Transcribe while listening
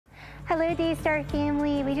Hello, Daystar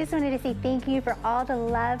family. We just wanted to say thank you for all the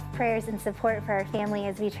love, prayers, and support for our family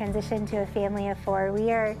as we transition to a family of 4.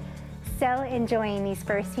 We are so enjoying these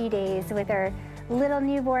first few days with our little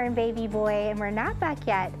newborn baby boy, and we're not back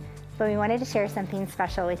yet, but we wanted to share something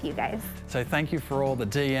special with you guys. So thank you for all the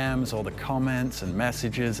DMs, all the comments and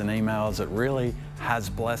messages and emails. It really has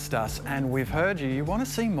blessed us, and we've heard you want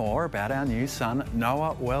to see more about our new son,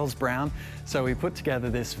 Noah Wells Brown, so we put together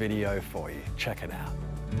this video for you. Check it out.